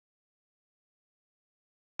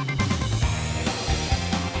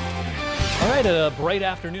right, a bright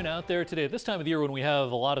afternoon out there today. At this time of the year when we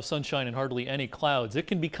have a lot of sunshine and hardly any clouds, it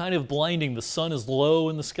can be kind of blinding. The sun is low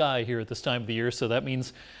in the sky here at this time of the year, so that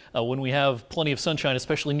means when we have plenty of sunshine,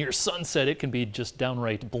 especially near sunset, it can be just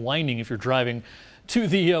downright blinding if you're driving to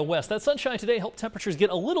the west. That sunshine today helped temperatures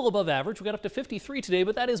get a little above average. We got up to 53 today,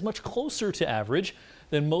 but that is much closer to average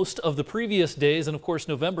than most of the previous days. And of course,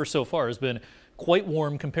 November so far has been quite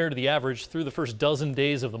warm compared to the average through the first dozen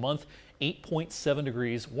days of the month, 8.7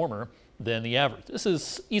 degrees warmer than the average. This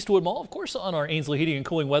is Eastwood Mall, of course, on our Ainsley Heating and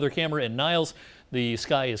Cooling weather camera in Niles. The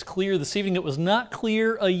sky is clear this evening. It was not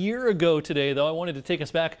clear a year ago today, though. I wanted to take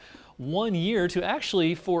us back 1 year to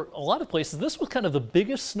actually, for a lot of places, this was kind of the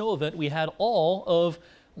biggest snow event we had all of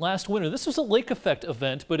last winter. This was a lake effect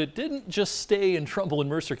event, but it didn't just stay in Trumbull and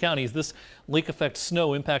Mercer counties. This lake effect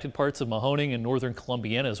snow impacted parts of Mahoning and northern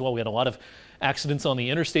Columbiana as well. We had a lot of accidents on the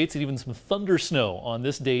interstates and even some thunder snow on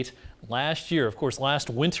this date last year. Of course, last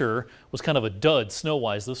winter was kind of a dud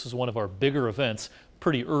snow-wise. This was one of our bigger events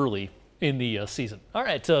pretty early in the season. All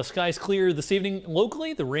right, skies clear this evening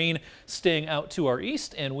locally. The rain staying out to our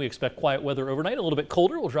east, and we expect quiet weather overnight. A little bit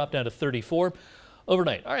colder. We'll drop down to 34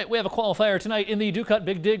 overnight. All right, we have a qualifier tonight in the Ducat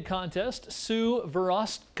Big Dig contest. Sue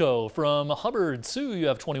Verostko from Hubbard. Sue, you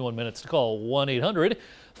have 21 minutes to call.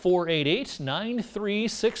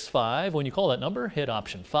 1-800-488-9365. When you call that number, hit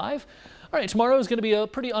option 5. All right, tomorrow is going to be a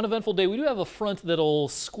pretty uneventful day. We do have a front that'll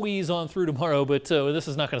squeeze on through tomorrow, but this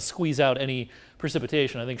is not going to squeeze out any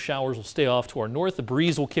precipitation. I think showers will stay off to our north. The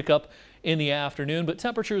breeze will kick up in the afternoon, but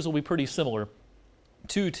temperatures will be pretty similar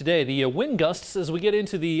to today. The wind gusts as we get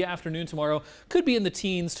into the afternoon tomorrow could be in the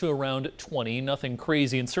teens to around 20. Nothing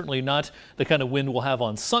crazy, and certainly not the kind of wind we'll have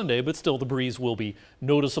on Sunday, but still the breeze will be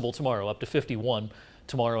noticeable tomorrow, up to 51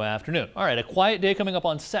 tomorrow afternoon. All right, a quiet day coming up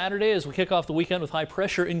on Saturday as we kick off the weekend with high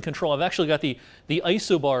pressure in control. I've actually got the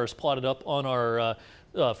isobars plotted up on our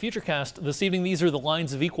Futurecast this evening. These are the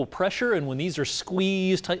lines of equal pressure, and when these are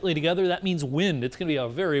squeezed tightly together, that means wind. It's going to be a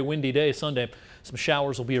very windy day Sunday. Some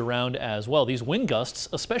showers will be around as well. These wind gusts,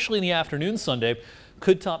 especially in the afternoon Sunday,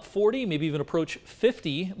 could top 40, maybe even approach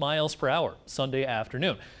 50 miles per hour Sunday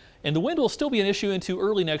afternoon. And the wind will still be an issue into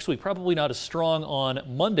early next week. Probably not as strong on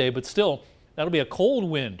Monday, but still, that'll be a cold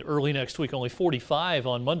wind early next week. Only 45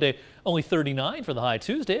 on Monday, only 39 for the high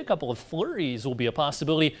Tuesday. A couple of flurries will be a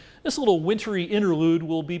possibility. This little wintry interlude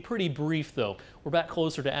will be pretty brief, though. We're back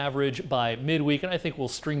closer to average by midweek, and I think we'll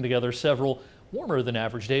string together several warmer than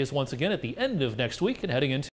average days once again at the end of next week and heading into